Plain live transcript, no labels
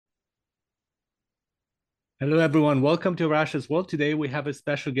Hello, everyone. Welcome to Arash's World. Today we have a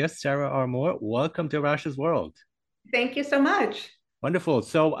special guest, Sarah Armour. Welcome to Arash's World. Thank you so much. Wonderful.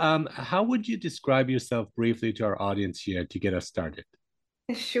 So, how would you describe yourself briefly to our audience here to get us started?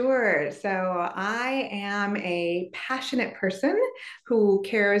 Sure. So I am a passionate person who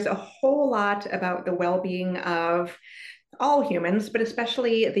cares a whole lot about the well-being of all humans, but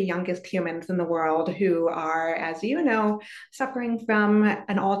especially the youngest humans in the world who are, as you know, suffering from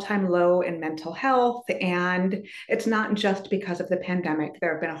an all-time low in mental health. And it's not just because of the pandemic.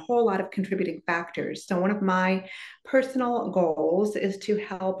 There have been a whole lot of contributing factors. So one of my personal goals is to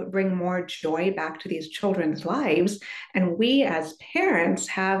help bring more joy back to these children's lives. And we as parents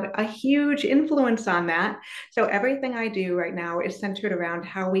have a huge influence on that. So everything I do right now is centered around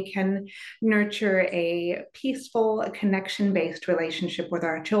how we can nurture a peaceful, connection based relationship with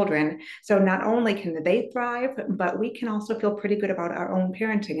our children. So not only can they thrive, but we can also feel pretty good about our own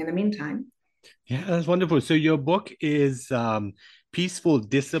parenting in the meantime. Yeah, that's wonderful. So, your book is Peaceful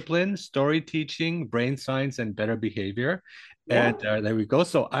Discipline, Story Teaching, Brain Science, and Better Behavior. Yeah. And there we go.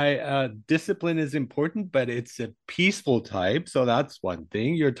 So, discipline is important, but it's a peaceful type. So, that's one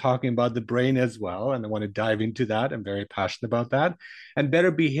thing. You're talking about the brain as well. And I want to dive into that. I'm very passionate about that. And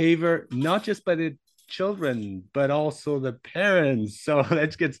better behavior, not just by the children, but also the parents. So,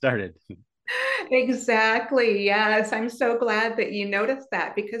 let's get started. Exactly. Yes. I'm so glad that you noticed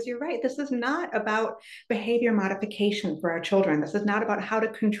that because you're right. This is not about behavior modification for our children. This is not about how to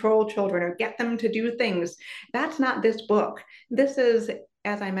control children or get them to do things. That's not this book. This is,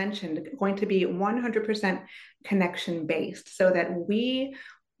 as I mentioned, going to be 100% connection based so that we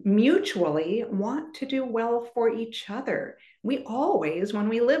mutually want to do well for each other. We always, when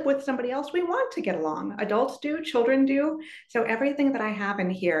we live with somebody else, we want to get along. Adults do, children do. So everything that I have in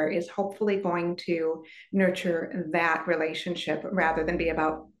here is hopefully going to nurture that relationship rather than be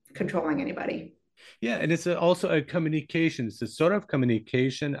about controlling anybody. Yeah, and it's also a communication. It's a sort of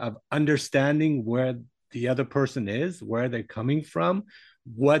communication of understanding where the other person is, where they're coming from,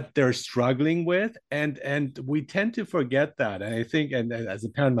 what they're struggling with, and we tend to forget that. And I think, and as a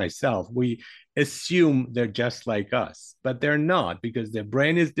parent myself, we assume they're just like us, but they're not because their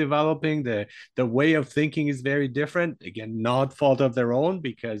brain is developing. The way of thinking is very different. Again, not fault of their own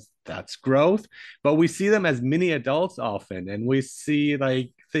because that's growth, but we see them as mini adults often, and we see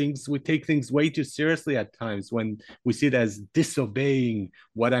like things, we take things way too seriously at times when we see it as disobeying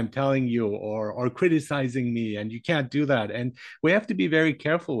what I'm telling you, or criticizing me, and you can't do that, and we have to be very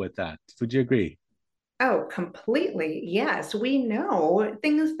careful with that. Would you agree? Oh, completely. Yes, we know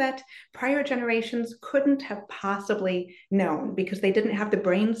things that prior generations couldn't have possibly known because they didn't have the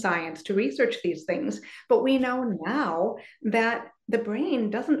brain science to research these things. But we know now that the brain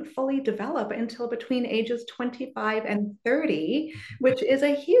doesn't fully develop until between ages 25 and 30, which is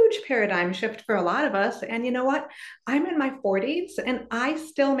a huge paradigm shift for a lot of us. And you know what? I'm in my 40s and I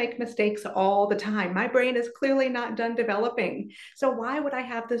still make mistakes all the time. My brain is clearly not done developing. So why would I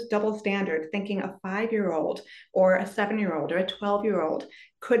have this double standard thinking a 5-year old or a 7-year old or a 12-year old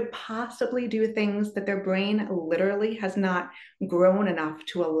could possibly do things that their brain literally has not grown enough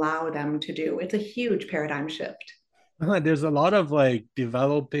to allow them to do? It's a huge paradigm shift. There's a lot of like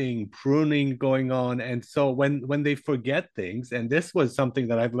developing pruning going on, and so when they forget things, and this was something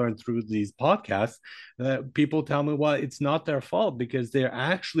that I've learned through these podcasts, people tell me, well, it's not their fault because they're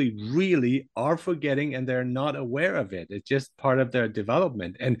actually really are forgetting and they're not aware of it. It's just part of their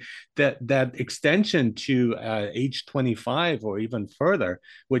development, and that extension to age 25 or even further,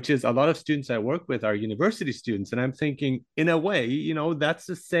 which is a lot of students I work with are university students, and I'm thinking, in a way, that's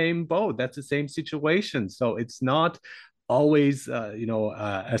the same boat, that's the same situation. So it's not always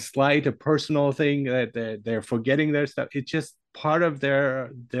a slight, a personal thing that they're forgetting their stuff. It's just part of their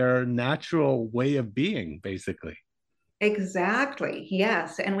natural way of being, basically. Exactly.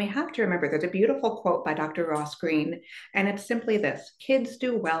 Yes. And we have to remember there's a beautiful quote by Dr. Ross Green, and it's simply this: kids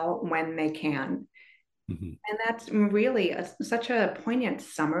do well when they can. Mhm. And that's really such a poignant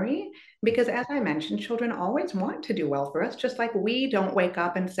summary because, as I mentioned, children always want to do well for us, just like we don't wake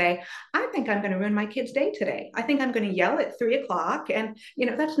up and say, I think I'm going to ruin my kid's day today. I think I'm going to yell at 3 o'clock. And,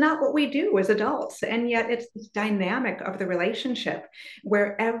 that's not what we do as adults. And yet it's this dynamic of the relationship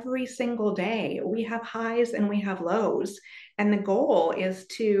where every single day we have highs and we have lows. And the goal is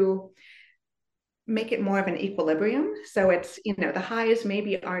to make it more of an equilibrium. So it's, the highs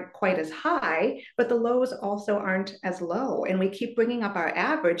maybe aren't quite as high, but the lows also aren't as low. And we keep bringing up our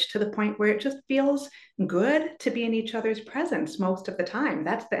average to the point where it just feels good to be in each other's presence most of the time.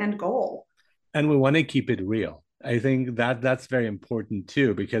 That's the end goal. And we want to keep it real. I think that that's very important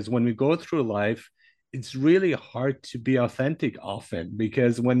too, because when we go through life, it's really hard to be authentic often,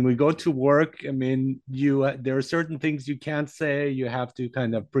 because when we go to work, I mean, you there are certain things you can't say. You have to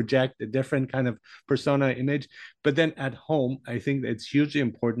kind of project a different kind of persona image. But then at home, I think it's hugely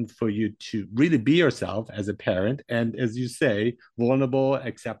important for you to really be yourself as a parent, and as you say, vulnerable,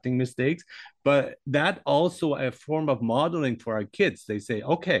 accepting mistakes. But that also a form of modeling for our kids. They say,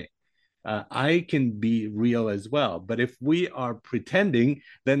 okay, I can be real as well. But if we are pretending,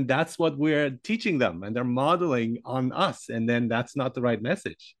 then that's what we're teaching them, and they're modeling on us. And then that's not the right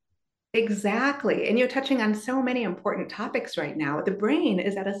message. Exactly. And you're touching on so many important topics right now. The brain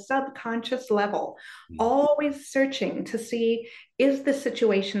is at a subconscious level, always searching to see, is the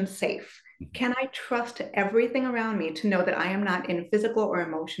situation safe? Can I trust everything around me to know that I am not in physical or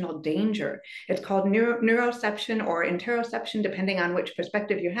emotional danger? It's called neuroception or interoception, depending on which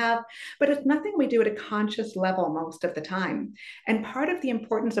perspective you have, but it's nothing we do at a conscious level most of the time. And part of the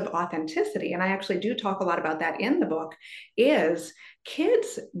importance of authenticity, and I actually do talk a lot about that in the book, is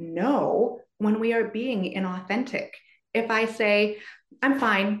kids know when we are being inauthentic. If I say, I'm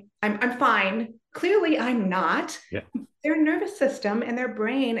fine, I'm fine, clearly I'm not. Yeah. Their nervous system and their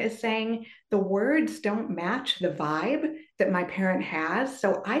brain is saying the words don't match the vibe that my parent has.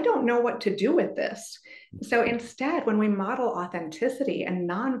 So I don't know what to do with this. So instead, when we model authenticity and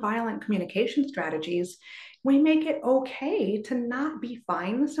nonviolent communication strategies, we make it okay to not be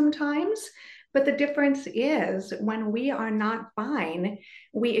fine sometimes. But the difference is when we are not fine,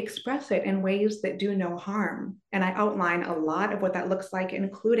 we express it in ways that do no harm. And I outline a lot of what that looks like,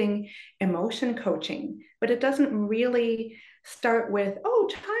 including emotion coaching. But it doesn't really start with, oh,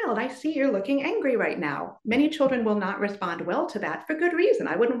 child, I see you're looking angry right now. Many children will not respond well to that for good reason.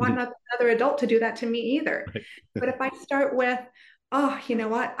 I wouldn't want another adult to do that to me either. But if I start with, oh, you know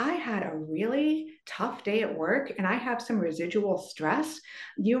what? I had a really tough day at work and I have some residual stress.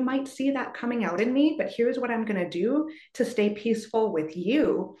 You might see that coming out in me, but here's what I'm going to do to stay peaceful with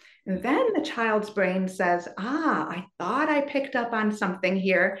you. And then the child's brain says, I thought I picked up on something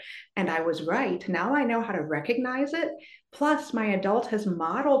here and I was right. Now I know how to recognize it. Plus, my adult has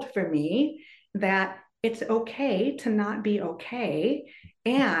modeled for me that it's okay to not be okay.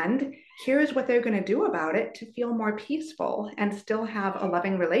 And here's what they're going to do about it to feel more peaceful and still have a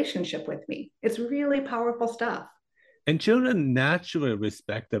loving relationship with me. It's really powerful stuff. And children naturally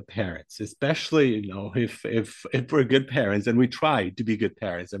respect their parents, especially, if we're good parents, and we try to be good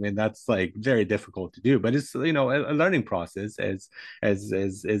parents. I mean, that's like very difficult to do, but it's, a learning process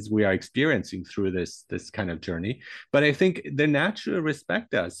as we are experiencing through this kind of journey. But I think they naturally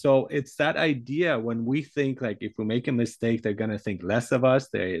respect us. So it's that idea, when we think like if we make a mistake, they're going to think less of us.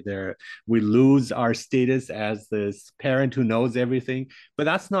 We lose our status as this parent who knows everything. But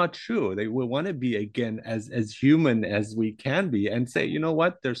that's not true. They will want to be, again, as human as we can be, and say, you know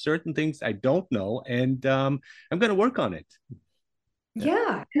what, there's certain things I don't know, and I'm going to work on it. Yeah.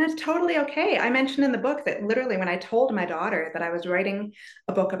 Yeah, and that's totally okay. I mentioned in the book that literally when I told my daughter that I was writing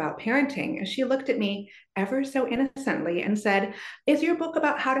a book about parenting, she looked at me ever so innocently and said, is your book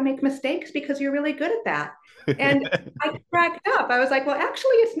about how to make mistakes? Because you're really good at that. And I cracked up. I was like, well,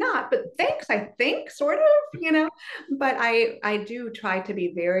 actually, it's not, but thanks, I think, sort of. But I do try to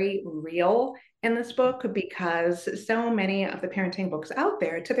be very real in this book because so many of the parenting books out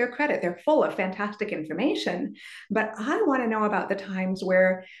there, to their credit, they're full of fantastic information. But I want to know about the times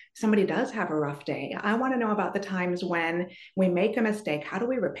where somebody does have a rough day. I want to know about the times when we make a mistake. How do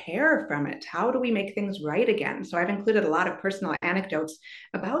we repair from it? How do we make things right again? So I've included a lot of personal anecdotes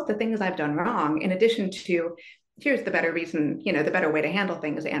about the things I've done wrong, in addition to here's the better reason, the better way to handle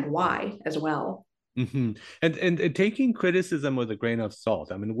things and why as well. Mm-hmm. And taking criticism with a grain of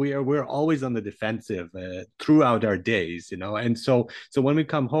salt. I mean, we're always on the defensive throughout our days, and so when we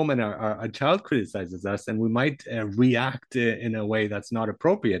come home and our child criticizes us, and we might react in a way that's not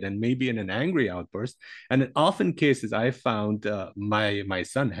appropriate, and maybe in an angry outburst. And in often cases, I found my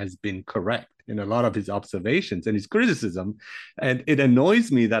son has been correct in a lot of his observations and his criticism. And it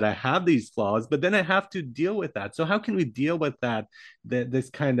annoys me that I have these flaws, but then I have to deal with that. So how can we deal with that,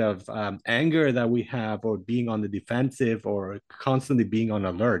 this kind of anger that we have, or being on the defensive, or constantly being on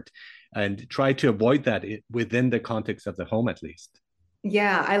alert, and try to avoid that within the context of the home, at least?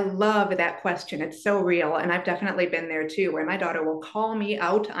 Yeah, I love that question. It's so real. And I've definitely been there too, where my daughter will call me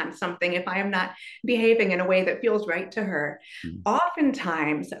out on something if I am not behaving in a way that feels right to her. Mm-hmm.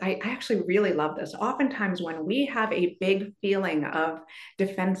 Oftentimes, I actually really love this. Oftentimes, when we have a big feeling of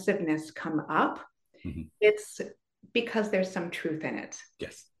defensiveness come up, Mm-hmm. it's because there's some truth in it.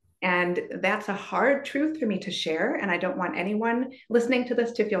 Yes. And that's a hard truth for me to share. And I don't want anyone listening to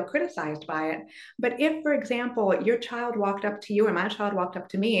this to feel criticized by it. But if, for example, your child walked up to you or my child walked up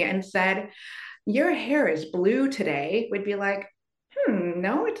to me and said, your hair is blue today, would be like,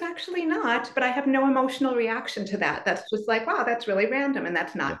 no, it's actually not. But I have no emotional reaction to that. That's just like, wow, that's really random. And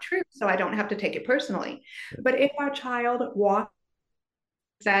that's Yeah. not true. So I don't have to take it personally. Yeah. But if our child walks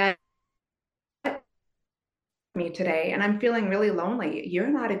at me today and I'm feeling really lonely, you're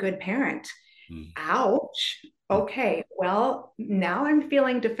not a good parent. Mm. Ouch. Mm. Okay, well, now I'm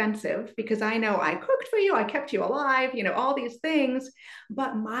feeling defensive because I know I cooked for you, I kept you alive, all these things.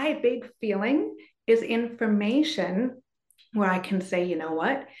 But my big feeling is information where I can say, you know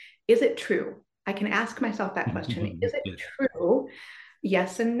what? Is it true? I can ask myself that question. Is it Yes. true?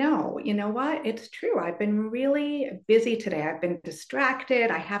 Yes and no. You know what? It's true. I've been really busy today. I've been distracted.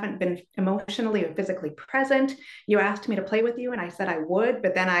 I haven't been emotionally or physically present. You asked me to play with you, and I said I would,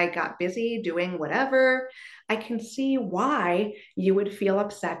 but then I got busy doing whatever. I can see why you would feel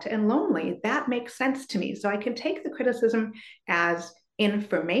upset and lonely. That makes sense to me. So I can take the criticism as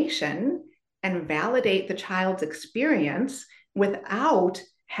information and validate the child's experience without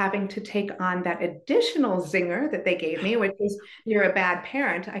having to take on that additional zinger that they gave me, which is you're a bad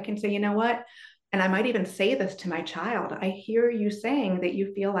parent. I can say, you know what? And I might even say this to my child. I hear you saying that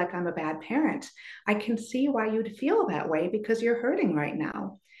you feel like I'm a bad parent. I can see why you'd feel that way because you're hurting right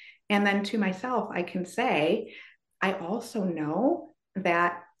now. And then to myself, I can say, I also know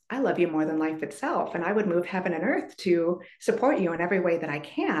that I love you more than life itself, and I would move heaven and earth to support you in every way that I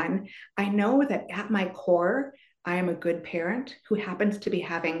can. I know that at my core, I am a good parent who happens to be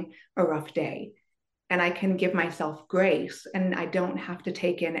having a rough day. And I can give myself grace, and I don't have to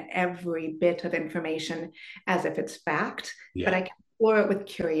take in every bit of information as if it's fact, but Yeah. I can explore it with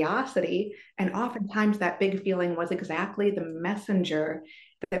curiosity. And oftentimes, that big feeling was exactly the messenger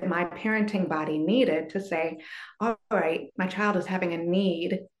that my parenting body needed to say, all right, my child is having a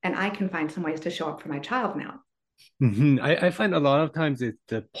need, and I can find some ways to show up for my child now. I find a lot of times it's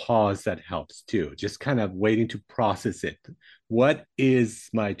the pause that helps too, just kind of waiting to process it. What is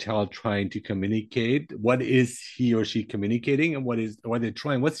my child trying to communicate? What is he or she communicating? And what they're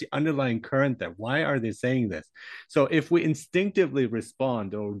trying? What's the underlying current there? Why are they saying this? So if we instinctively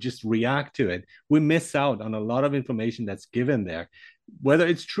respond or just react to it, we miss out on a lot of information that's given there. Whether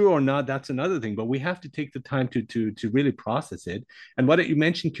it's true or not, that's another thing. But we have to take the time to really process it. And what you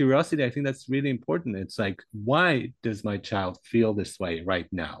mentioned, curiosity, I think that's really important. It's like, why does my child feel this way right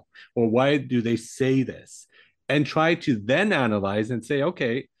now? Or why do they say this? And try to then analyze and say,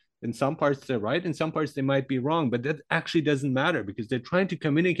 okay, in some parts they're right, in some parts they might be wrong, but that actually doesn't matter because they're trying to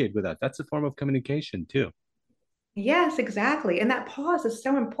communicate with us. That's a form of communication too. Yes, exactly. And that pause is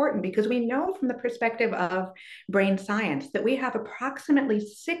so important because we know from the perspective of brain science that we have approximately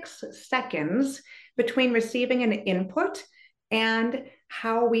 6 seconds between receiving an input and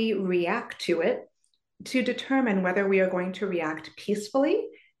how we react to it to determine whether we are going to react peacefully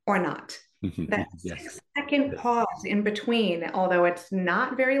or not. That Yes. 6 second Yes. pause in between, although it's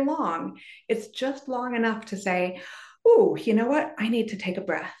not very long, it's just long enough to say, "Ooh, you know what? I need to take a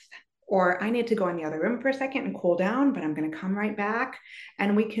breath." Or I need to go in the other room for a second and cool down, but I'm going to come right back.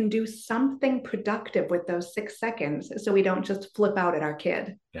 And we can do something productive with those 6 seconds so we don't just flip out at our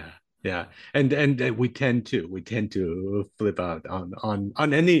kid. Yeah, yeah, and we tend to flip out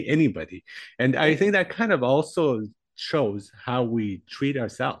on anybody, and I think that kind of also shows how we treat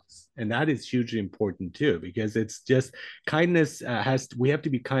ourselves, and that is hugely important too, because it's just kindness we have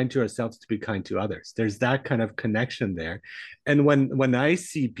to be kind to ourselves to be kind to others. There's that kind of connection there, and when I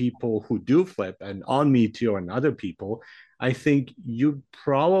see people who do flip and on me too and other people. I think you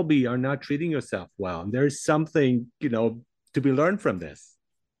probably are not treating yourself well. And there's something, to be learned from this.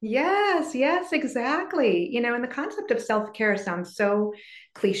 Yes, yes, exactly. And the concept of self-care sounds so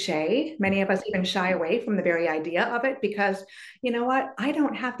cliche. Many of us even shy away from the very idea of it because, you know what? I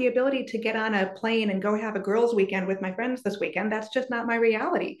don't have the ability to get on a plane and go have a girls' weekend with my friends this weekend. That's just not my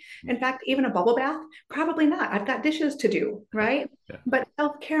reality. In fact, even a bubble bath, probably not. I've got dishes to do, right? Yeah. But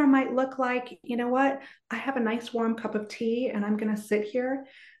self-care might look like, you know what? I have a nice warm cup of tea and I'm going to sit here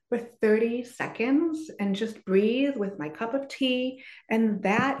for 30 seconds and just breathe with my cup of tea, and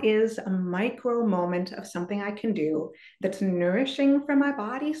that is a micro moment of something I can do that's nourishing for my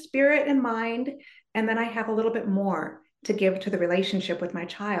body, spirit, and mind. And then I have a little bit more to give to the relationship with my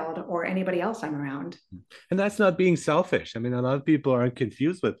child or anybody else I'm around. And that's not being selfish. I mean, a lot of people are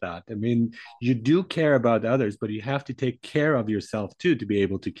confused with that. I mean, you do care about others, but you have to take care of yourself too to be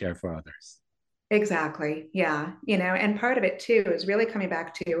able to care for others. Exactly. Yeah. And part of it too is really coming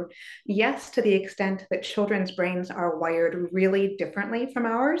back to, yes, to the extent that children's brains are wired really differently from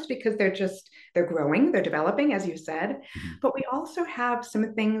ours because they're growing, they're developing, as you said. Mhm. But we also have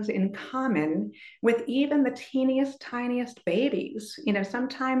some things in common with even the teeniest, tiniest babies.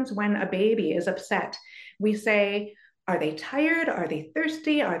 Sometimes when a baby is upset, we say, are they tired? Are they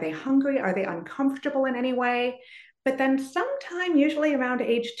thirsty? Are they hungry? Are they uncomfortable in any way? But then sometime, usually around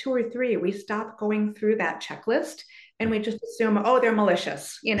age 2 or 3, we stop going through that checklist and we just assume, oh, they're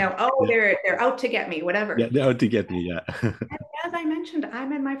malicious, oh, Yeah, they're out to get me, yeah, whatever. they're out to get me. Yeah. As I mentioned,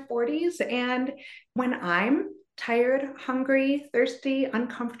 I'm in my 40s, and when I'm tired, hungry, thirsty,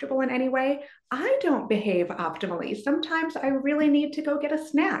 uncomfortable in any way, I don't behave optimally. Sometimes I really need to go get a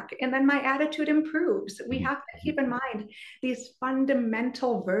snack, and then my attitude improves. We Mhm. have to keep in mind these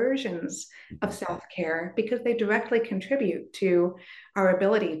fundamental versions of Mhm. self care because they directly contribute to our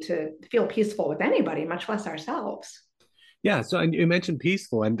ability to feel peaceful with anybody, much less ourselves. Yeah, so and you mentioned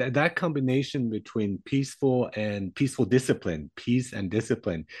peaceful, and that combination between peaceful and peaceful discipline, peace and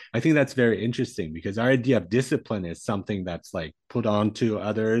discipline, I think that's very interesting because our idea of discipline is something that's like put onto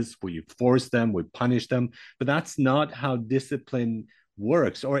others, we force them, we punish them, but that's not how discipline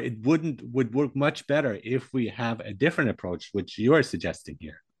works, or it would work much better if we have a different approach, which you are suggesting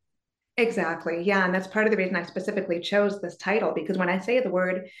here. Exactly. Yeah. And that's part of the reason I specifically chose this title, because when I say the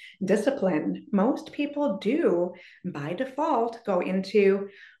word discipline, most people do by default go into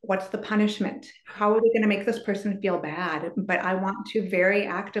what's the punishment? How are we going to make this person feel bad? But I want to very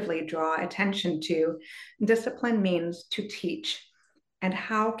actively draw attention to discipline means to teach. And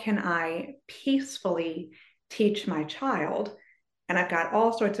how can I peacefully teach my child? And I've got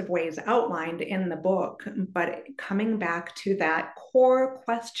all sorts of ways outlined in the book, but coming back to that core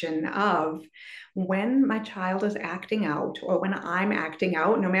question of when my child is acting out or when I'm acting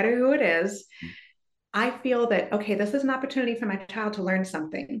out, no matter who it is, I feel that, okay, this is an opportunity for my child to learn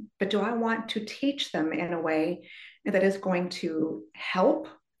something, but do I want to teach them in a way that is going to help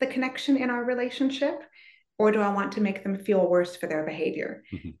the connection in our relationship? Or do I want to make them feel worse for their behavior?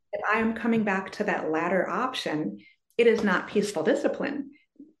 Mhm. If I am coming back to that latter option, it is not peaceful discipline.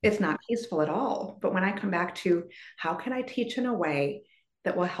 It's not peaceful at all. But when I come back to how can I teach in a way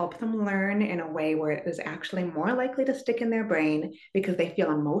that will help them learn in a way where it is actually more likely to stick in their brain because they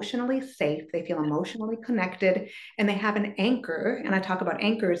feel emotionally safe, they feel emotionally connected, and they have an anchor. And I talk about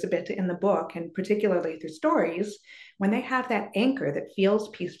anchors a bit in the book, and particularly through stories. When they have that anchor that feels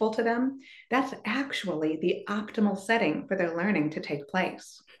peaceful to them, that's actually the optimal setting for their learning to take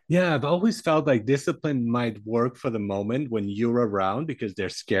place. Yeah, I've always felt like discipline might work for the moment when you're around because they're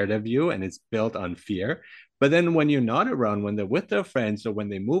scared of you and it's built on fear. But then when you're not around, when they're with their friends or when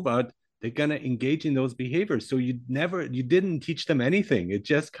they move out, they're gonna engage in those behaviors. So you didn't teach them anything. It's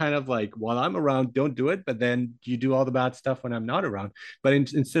just kind of like, while I'm around, don't do it, but then you do all the bad stuff when I'm not around. But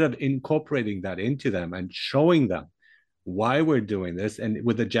instead of incorporating that into them and showing them why we're doing this and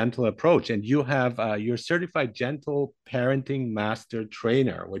with a gentle approach. And you have your certified gentle parenting master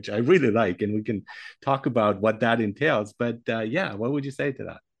trainer, which I really like. And we can talk about what that entails. But yeah, what would you say to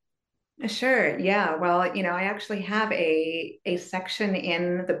that? Sure. Yeah. Well, I actually have a section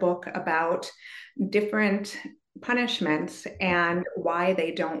in the book about different punishments and why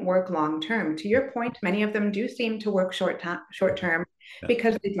they don't work long term. To your point, many of them do seem to work short term Yeah.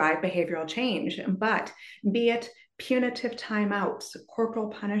 because they drive behavioral change. But be it punitive timeouts, corporal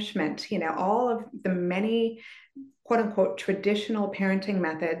punishment, all of the many quote unquote traditional parenting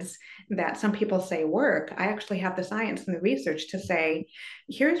methods that some people say work, I actually have the science and the research to say,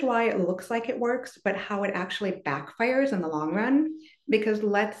 here's why it looks like it works, but how it actually backfires in the long run. Because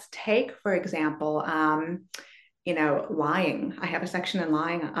let's take, for example, lying. I have a section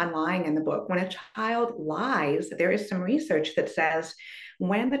on lying in the book. When a child lies, there is some research that says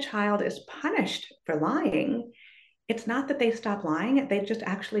when the child is punished for lying, it's not that they stop lying, they just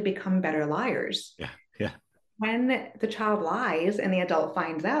actually become better liars. Yeah. Yeah. When the child lies and the adult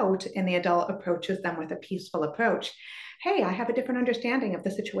finds out and the adult approaches them with a peaceful approach, hey, I have a different understanding of the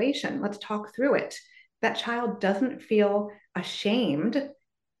situation. Let's talk through it. That child doesn't feel ashamed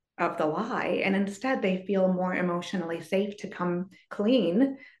of the lie, and instead they feel more emotionally safe to come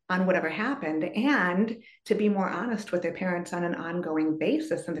clean on whatever happened and to be more honest with their parents on an ongoing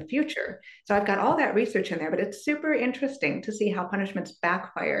basis in the future. So I've got all that research in there, but it's super interesting to see how punishments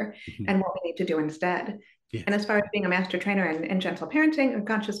backfire Mhm. and what we need to do instead. And Yes. as far as being a master trainer in gentle parenting and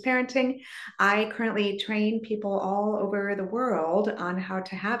conscious parenting, I currently train people all over the world on how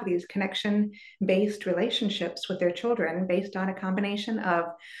to have these connection based relationships with their children based on a combination of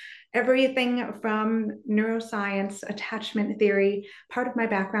everything from neuroscience, attachment theory. Part of my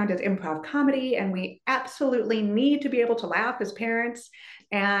background is improv comedy, and we absolutely need to be able to laugh as parents.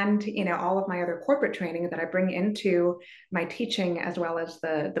 And all of my other corporate training that I bring into my teaching, as well as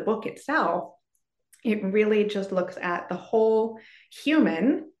the book itself, it really just looks at the whole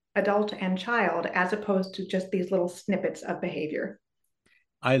human, adult and child, as opposed to just these little snippets of behavior.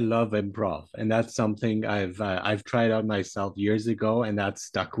 I love improv, and that's something I've tried out myself years ago, and that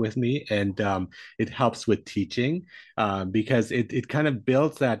stuck with me. And it helps with teaching because it kind of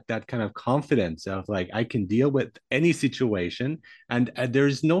builds that kind of confidence of like I can deal with any situation, and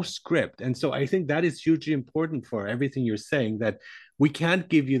there's no script. And so I think that is hugely important for everything you're saying. That we can't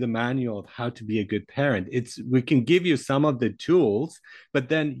give you the manual of how to be a good parent. We can give you some of the tools, but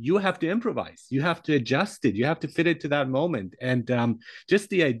then you have to improvise. You have to adjust it. You have to fit it to that moment. And just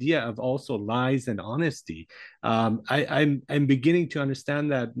the idea of also lies and honesty. I'm beginning to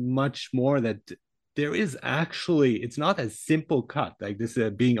understand that much more. That there is actually, it's not as simple cut like this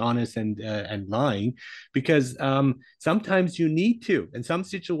being honest and lying, because sometimes you need to, and some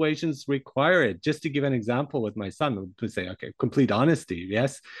situations require it. Just to give an example with my son, to say, okay, complete honesty,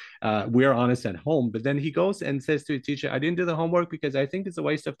 yes, we're honest at home, but then he goes and says to a teacher, I didn't do the homework because I think it's a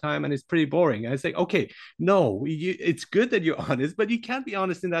waste of time and it's pretty boring. And I say, okay, no, it's good that you're honest, but you can't be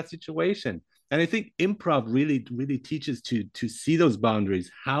honest in that situation. And I think improv really teaches to see those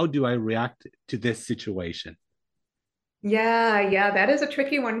boundaries. How do I react to this situation? Yeah, yeah, that is a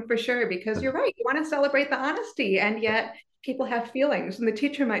tricky one for sure, because you're right. You want to celebrate the honesty, and yet people have feelings. And the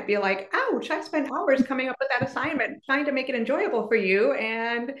teacher might be like, ouch, I spent hours coming up with that assignment, trying to make it enjoyable for you.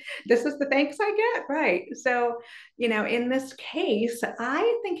 And this is the thanks I get. Right. So, in this case,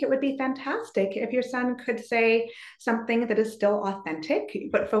 I think it would be fantastic if your son could say something that is still authentic,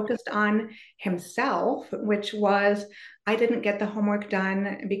 but focused on himself, which was, I didn't get the homework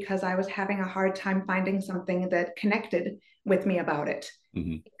done because I was having a hard time finding something that connected with me about it.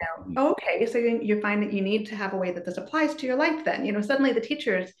 Mm-hmm. Okay, so you find that you need to have a way that this applies to your life then. Suddenly the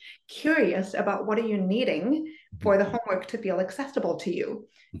teacher is curious about what are you needing for the homework to feel accessible to you.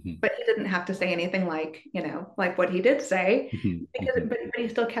 Mm-hmm. But he didn't have to say anything like, like what he did say, because Mm-hmm. but he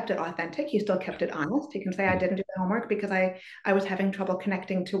still kept it authentic. He still kept it honest. He can say, I didn't do the homework because I was having trouble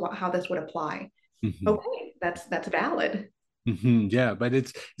connecting to how this would apply. Mm-hmm. Okay, that's valid. Mm-hmm. Yeah, but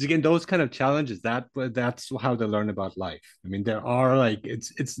it's again those kind of challenges that's how they learn about life. I mean, there are like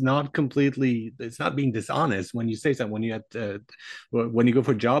it's not completely, it's not being dishonest when you say something. When you go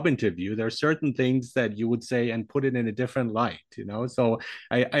for a job interview, there are certain things that you would say and put it in a different light. So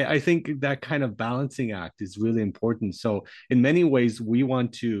I think that kind of balancing act is really important. So in many ways, we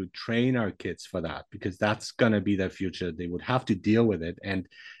want to train our kids for that, because that's gonna be their future. They would have to deal with it, and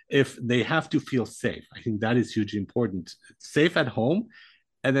if they have to feel safe, I think that is hugely important. Safe at home,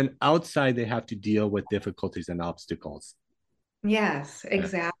 and then outside they have to deal with difficulties and obstacles. Yes, Yeah.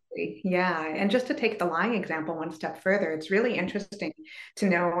 exactly. Yeah. And just to take the lying example one step further, it's really interesting to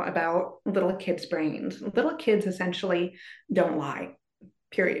know about little kids' brains. Little kids essentially don't lie,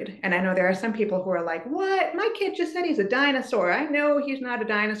 period. And I know there are some people who are like, what? My kid just said he's a dinosaur. I know he's not a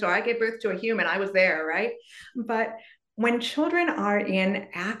dinosaur. I gave birth to a human. I was there, right? But when children are in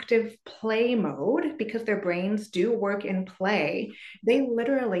active play mode, because their brains do work in play, they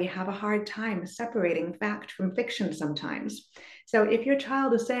literally have a hard time separating fact from fiction sometimes. So if your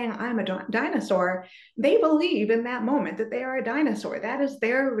child is saying, I'm a dinosaur, they believe in that moment that they are a dinosaur. That is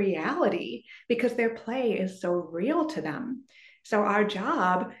their reality, because their play is so real to them. So our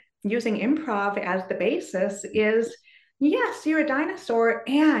job, using improv as the basis, is, yes, you're a dinosaur.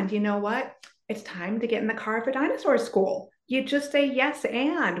 And you know what? It's time to get in the car for dinosaur school. You just say yes,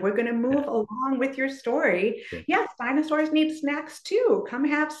 and we're going to Yeah. move along with your story. Yeah. Yes, dinosaurs need snacks too. Come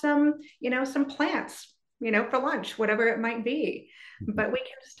have some, some plants, for lunch, whatever it might be. Mhm. But we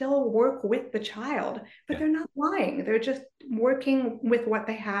can still work with the child, but Yeah. they're not lying. They're just working with what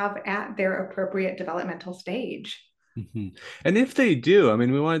they have at their appropriate developmental stage. Mhm. And if they do, I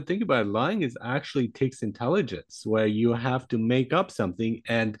mean, we want to think about it, lying is actually takes intelligence, where you have to make up something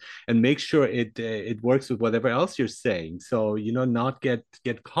and make sure it works with whatever else you're saying. So not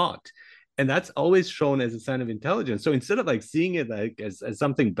get caught. And that's always shown as a sign of intelligence. So instead of like seeing it like as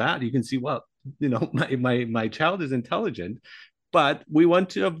something bad, you can see, well, my child is intelligent, but we want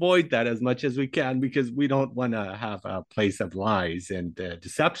to avoid that as much as we can, because we don't want to have a place of lies and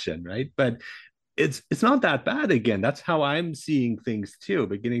deception, right? But it's not that bad. Again, that's how I'm seeing things too,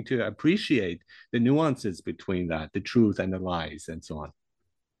 beginning to appreciate the nuances between that, the truth and the lies and so on.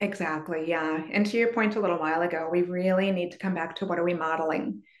 Exactly. Yeah. And to your point a little while ago, we really need to come back to, what are we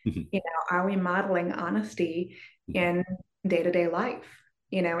modeling? Mhm. Are we modeling honesty Mhm. in day-to-day life?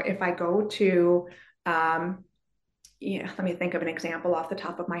 If I go to, um, let me think of an example off the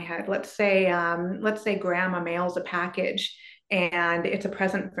top of my head. Let's say grandma mails a package and it's a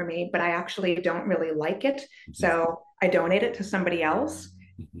present for me, but I actually don't really like it. Mhm. So I donate it to somebody else.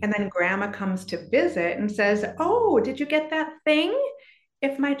 Mhm. And then grandma comes to visit and says, "Oh, did you get that thing?"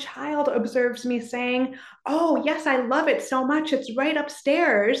 If my child observes me saying, "Oh, yes, I love it so much, it's right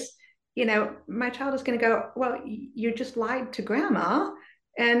upstairs," my child is going to go, "Well, you just lied to grandma."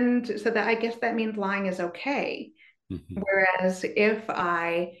 And so that, I guess that means lying is okay. Mhm. Whereas if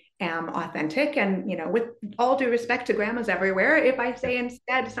I am authentic and, with all due respect to grandmas everywhere, if I say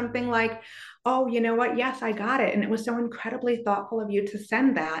instead something like, "Oh, you know what? Yes, I got it. And it was so incredibly thoughtful of you to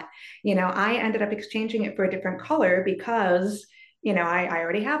send that. I ended up exchanging it for a different color because, I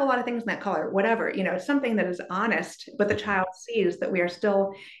already have a lot of things in that color, whatever. It's something that is honest, but the Mhm. child sees that we are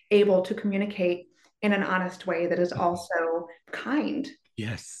still able to communicate in an honest way that is Mhm. also kind.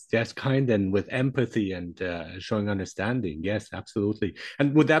 Yes, yes, kind and with empathy and showing understanding. Yes, absolutely.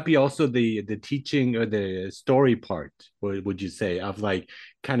 And would that be also the teaching or the story part, or would you say, of like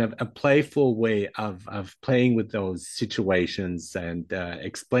kind of a playful way of playing with those situations and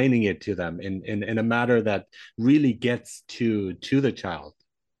explaining it to them in a manner that really gets to the child?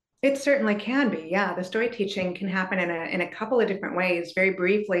 It certainly can be. Yeah, the story teaching can happen in a couple of different ways. Very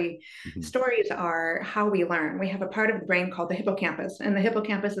briefly, Mhm. stories are how we learn. We have a part of the brain called the hippocampus, and the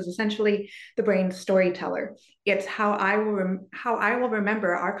hippocampus is essentially the brain's storyteller. It's how I will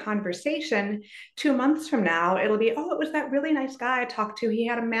remember our conversation 2 months from now. It'll be, "Oh, it was that really nice guy I talked to. He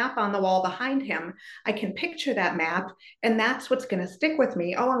had a map on the wall behind him. I can picture that map, and that's what's going to stick with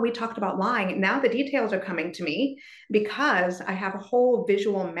me. Oh, and we talked about lying. Now the details are coming to me because I have a whole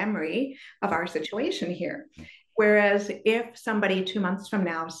visual memory of our situation here." Whereas if somebody 2 months from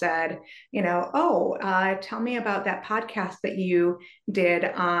now said, "Oh, tell me about that podcast that you did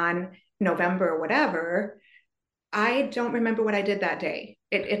on November, whatever," I don't remember what I did that day.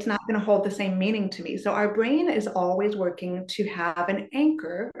 It's not going to hold the same meaning to me. So our brain is always working to have an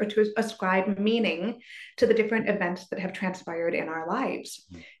anchor or to ascribe meaning to the different events that have transpired in our lives.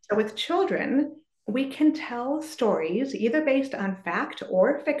 So with children, we can tell stories either based on fact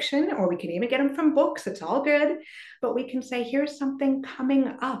or fiction, or we can even get them from books. It's all good. But we can say, "Here's something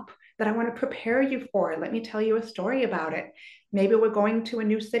coming up that I want to prepare you for. Let me tell you a story about it. Maybe we're going to a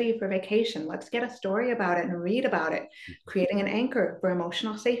new city for vacation. Let's get a story about it and read about it," creating an anchor for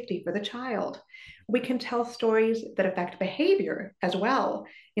emotional safety for the child. We can tell stories that affect behavior as well.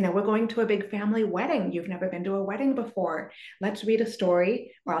 We're going to a big family wedding. You've never been to a wedding before. Let's read a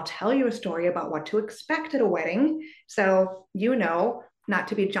story, or I'll tell you a story about what to expect at a wedding. So, not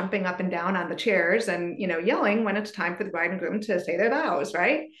to be jumping up and down on the chairs and, yelling when it's time for the bride and groom to say their vows,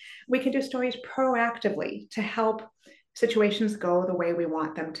 right? We can do stories proactively to help situations go the way we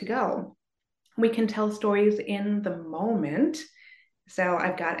want them to go. We can tell stories in the moment. So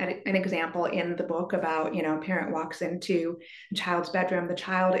I've got an example in the book about, a parent walks into a child's bedroom. The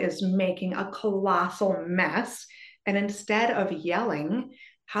child is making a colossal mess. And instead of yelling,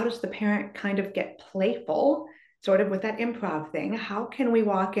 how does the parent kind of get playful, sort of with that improv thing? How can we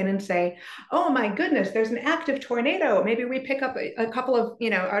walk in and say, "Oh my goodness, there's an active tornado." Maybe we pick up a couple of,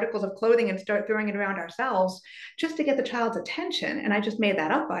 articles of clothing and start throwing it around ourselves just to get the child's attention. And I just made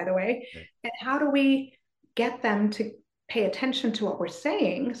that up, by the way. And how do we get them to pay attention to what we're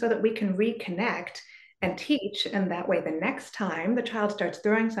saying so that we can reconnect and teach? And that way, the next time the child starts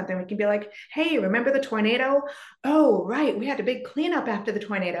throwing something, we can be like, "Hey, remember the tornado? Oh, right. We had a big cleanup after the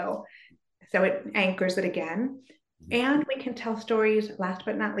tornado." So it anchors it again. And we can tell stories, last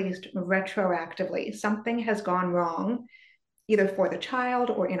but not least, retroactively. Something has gone wrong, either for the child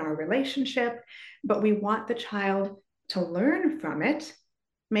or in our relationship, but we want the child to learn from it.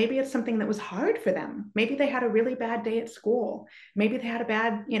 Maybe it's something that was hard for them. Maybe they had a really bad day at school. Maybe they had a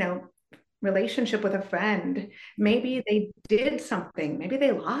bad, relationship with a friend. Maybe they did something. Maybe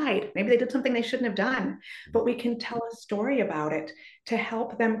they lied. Maybe they did something they shouldn't have done. But we can tell a story about it to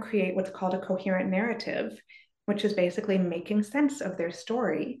help them create what's called a coherent narrative, which is basically making sense of their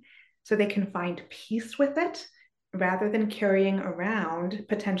story so they can find peace with it rather than carrying around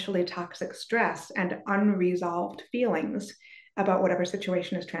potentially toxic stress and unresolved feelings about whatever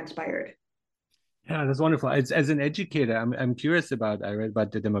situation has transpired. Yeah, that's wonderful. As an educator, I'm curious about, I read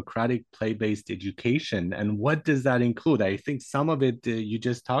about the democratic play-based education, and what does that include? I think some of it you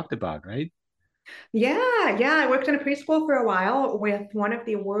just talked about, right? Yeah, yeah. I worked in a preschool for a while with one of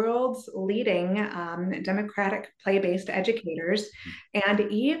the world's leading democratic play-based educators. And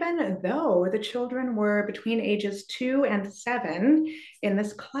even though the children were between ages 2 and 7 in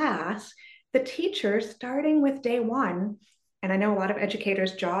this class, the teacher, starting with day one, and I know a lot of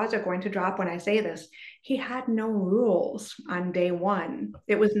educators' jaws are going to drop when I say this, he had no rules on day one.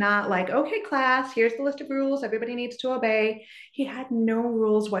 It was not like, okay, class, here's the list of rules everybody needs to obey. He had no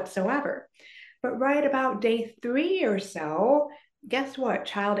rules whatsoever. But right about day 3 or so, guess what?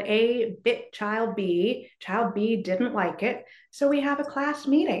 Child A bit child B. Child B didn't like it. So we have a class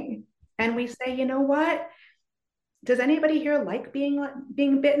meeting and we say, you know what? Does anybody here like being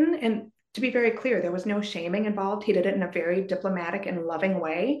bitten? And to be very clear, there was no shaming involved. He did it in a very diplomatic and loving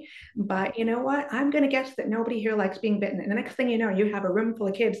way. But you know what? I'm going to guess that nobody here likes being bitten. And the next thing you know, you have a room full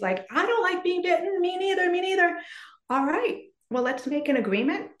of kids like, I don't like being bitten. Me neither. Me neither. All right. Well, let's make an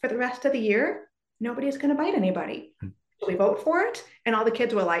agreement for the rest of the year. Nobody's going to bite anybody. So we vote for it. And all the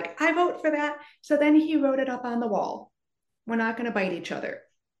kids were like, I vote for that. So then he wrote it up on the wall. We're not going to bite each other.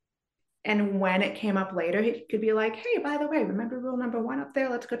 And when it came up later, he could be like, hey, by the way, remember rule number 1 up there?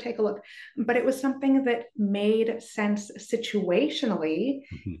 Let's go take a look. But it was something that made sense situationally,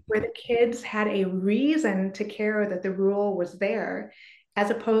 where the kids had a reason to care that the rule was there, as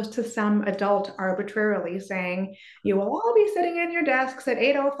opposed to some adult arbitrarily saying, you will all be sitting in your desks at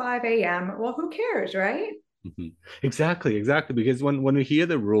 8:05 a.m. Well, who cares, right? Mm-hmm. Exactly, exactly. Because when we hear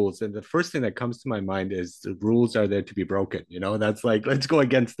the rules, and the first thing that comes to my mind is the rules are there to be broken. That's like, let's go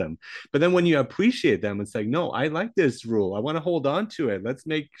against them. But then when you appreciate them, it's like, no, I like this rule. I want to hold on to it. Let's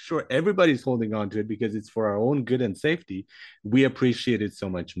make sure everybody's holding on to it because it's for our own good and safety. We appreciate it so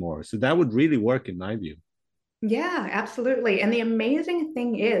much more. So that would really work in my view. Yeah, absolutely. And the amazing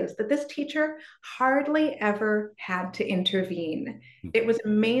thing is that this teacher hardly ever had to intervene. It was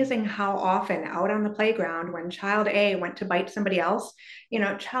amazing how often out on the playground, when child A went to bite somebody else,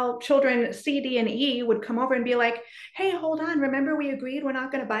 children C, D, and E would come over and be like, hey, hold on, remember we agreed we're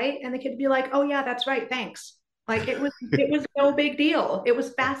not going to bite? And the kid would be like, oh yeah, that's right, thanks. Like it was no big deal. It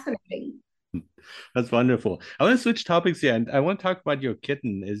was fascinating. That's wonderful. I want to switch topics here, and I want to talk about your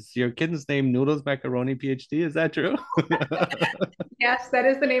kitten. Is your kitten's name Noodles Macaroni PhD? Is that true? Yes, that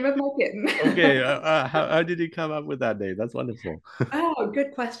is the name of my kitten. Okay, how did you come up with that name? That's wonderful. Oh,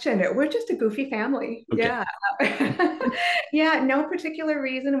 good question. We're just a goofy family. Okay. Yeah. Yeah, no particular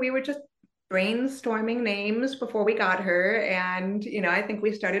reason. We were just brainstorming names before we got her. And, I think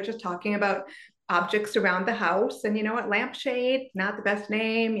we started just talking about objects around the house. And you know what? Lampshade, not the best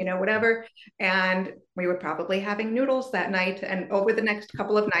name, whatever. And we were probably having noodles that night. And over the next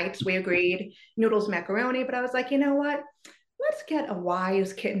couple of nights, we agreed noodles, macaroni. But I was like, you know what? Let's get a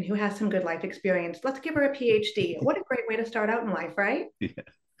wise kitten who has some good life experience. Let's give her a PhD. What a great way to start out in life, right? Yeah,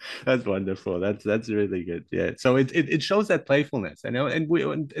 that's wonderful. That's really good. Yeah. So it shows that playfulness, and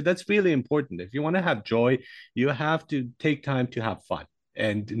that's really important. If you want to have joy, you have to take time to have fun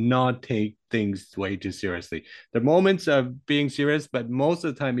and not take things way too seriously. The moments of being serious, but most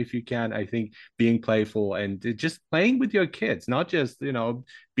of the time, if you can, I think being playful and just playing with your kids, not just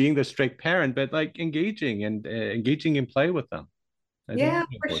being the strict parent, but like engaging in play with them. I think Yeah, that's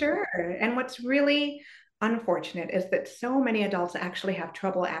for important. sure. And what's really unfortunate is that so many adults actually have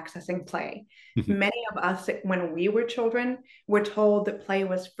trouble accessing play. Many of us, when we were children, were told that play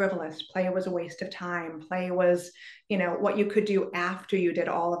was frivolous, play was a waste of time, play was, what you could do after you did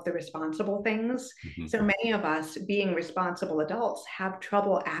all of the responsible things. So many of us, being responsible adults, have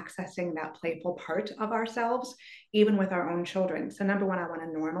trouble accessing that playful part of ourselves, even with our own children. So, number one, I want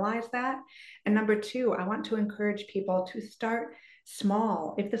to normalize that. And number two, I want to encourage people to start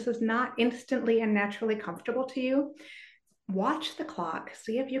small. If this is not instantly and naturally comfortable to you, watch the clock.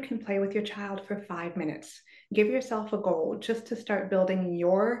 See if you can play with your child for 5 minutes. Give yourself a goal just to start building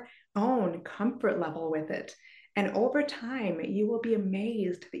your own comfort level with it. And over time, you will be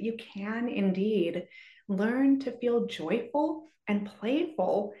amazed that you can indeed learn to feel joyful and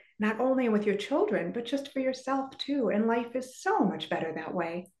playful, not only with your children, but just for yourself too. And life is so much better that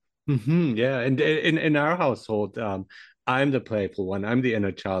way. Yeah, and in our household, I'm the playful one. I'm the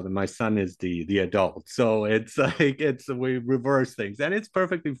inner child, and my son is the adult. So it's like we reverse things, and it's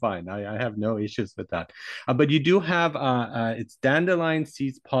perfectly fine. I have no issues with that. But you do have it's Dandelion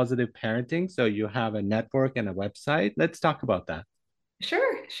Seeds Positive Parenting. So you have a network and a website. Let's talk about that.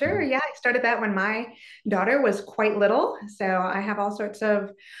 Sure, sure. Mhm. Yeah, I started that when my daughter was quite little. So I have all sorts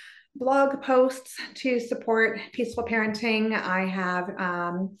of blog posts to support peaceful parenting. I have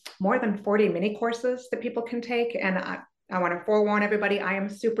more than 40 mini courses that people can take. And I want to forewarn everybody, I am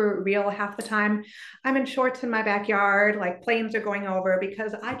super real half the time. I'm in shorts in my backyard, like planes are going over,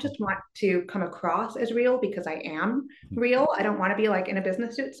 because I just want to come across as real because I am real. I don't want to be like in a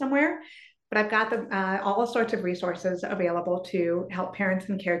business suit somewhere. But I've got all sorts of resources available to help parents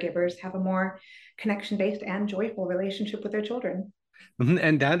and caregivers have a more connection based and joyful relationship with their children.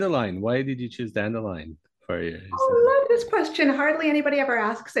 And Dandelion, why did you choose Dandelion? for you? I love this question. Hardly anybody ever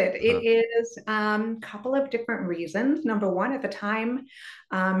asks it. It Uh-huh. is a couple of different reasons. Number one, at the time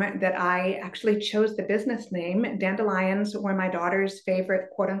that I actually chose the business name, dandelions were my daughter's favorite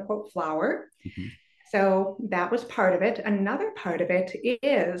quote unquote flower. Mhm. So that was part of it. Another part of it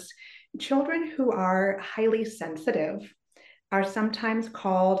is children who are highly sensitive are sometimes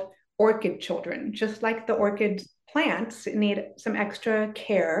called orchid children, just like the orchid plants need some extra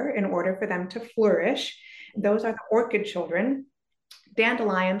care in order for them to flourish. Those are the orchid children.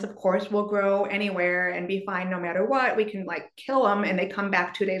 Dandelions, of course, will grow anywhere and be fine no matter what. We can like kill them and they come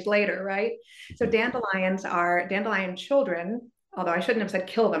back 2 days later, right? So Mhm. dandelions are dandelion children, although I shouldn't have said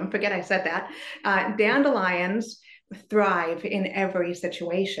kill them. Forget I said that. Dandelions thrive in every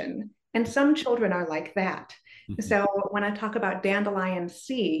situation. And some children are like that. Mhm. So when I talk about dandelion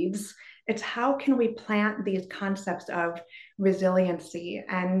seeds, it's how can we plant these concepts of resiliency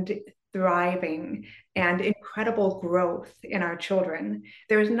and thriving and incredible growth in our children.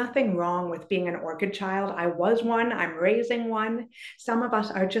 There is nothing wrong with being an orchid child. I was one, I'm raising one. Some of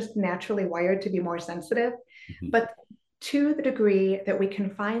us are just naturally wired to be more sensitive. Mhm. But to the degree that we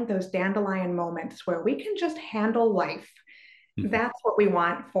can find those dandelion moments where we can just handle life, Mhm. that's what we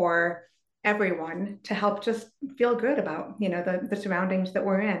want for everyone to help just feel good about, the surroundings that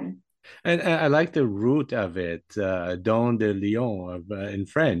we're in. And I like the root of it, don de lion of, in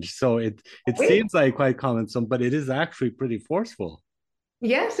French. So it Oui. seems like quite common, so, but it is actually pretty forceful.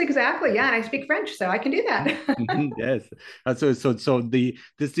 Yes, exactly. Yeah, and I speak French, so I can do that. Mhm. Yes. So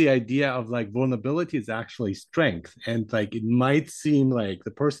the idea of like vulnerability is actually strength, and like it might seem like the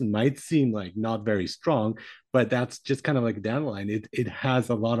person might seem like not very strong, but that's just kind of like dandelion. It has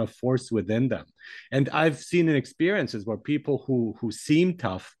a lot of force within them, and I've seen in experiences where people who seem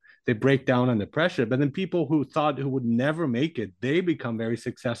tough, they break down under pressure, but then people who thought who would never make it, they become very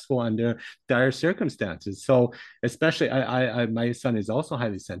successful under dire circumstances. So especially my son is also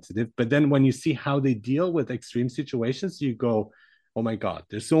highly sensitive, but then when you see how they deal with extreme situations, you go, oh my god,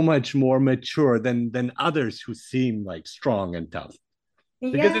 they're so much more mature than others who seem like strong and tough,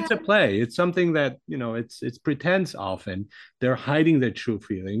 because Yeah, it's a play. It's something that, it's pretense. Often they're hiding their true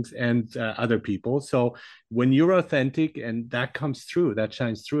feelings and other people. So when you're authentic and that comes through, that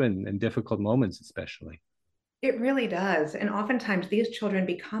shines through in difficult moments especially. it really does. And oftentimes these children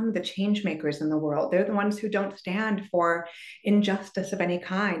become the change makers in the world. They're the ones who don't stand for injustice of any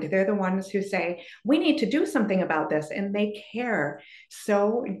kind. They're the ones who say, we need to do something about this. And they care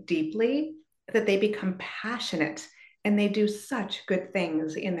so deeply that they become passionate and they do such good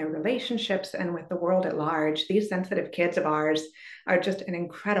things in their relationships and with the world at large. These sensitive kids of ours are just an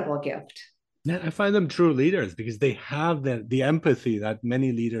incredible gift. Yeah, I find them true leaders because they have the empathy that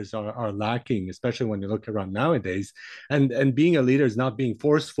many leaders are lacking, especially when you look around nowadays. And being a leader is not being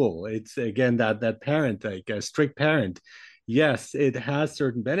forceful. It's again that parent, like a strict parent. Yes, it has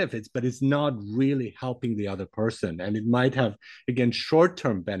certain benefits, but it's not really helping the other person. And it might have, again,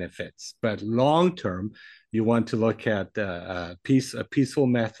 short-term benefits, but long-term, you want to look at a peaceful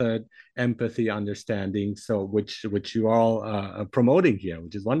method, empathy, understanding. So which you all are promoting here,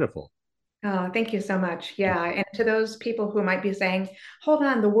 which is wonderful. Oh, thank you so much. Yeah. And to those people who might be saying, hold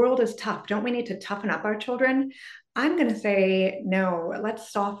on, the world is tough. Don't we need to toughen up our children? I'm going to say, no,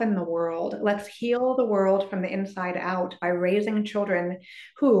 let's soften the world. Let's heal the world from the inside out by raising children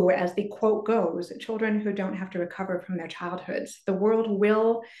who, as the quote goes, children who don't have to recover from their childhoods. The world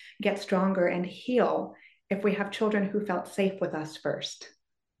will get stronger and heal if we have children who felt safe with us first.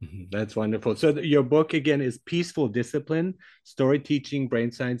 Mhm. That's wonderful. So your book again is Peaceful Discipline, Story Teaching,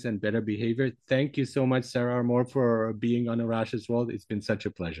 Brain Science, and Better Behavior. Thank you so much, Sarah Armour, for being on Arash's World. It's been such a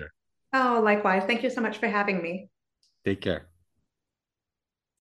pleasure. Oh, likewise. Thank you so much for having me. Take care.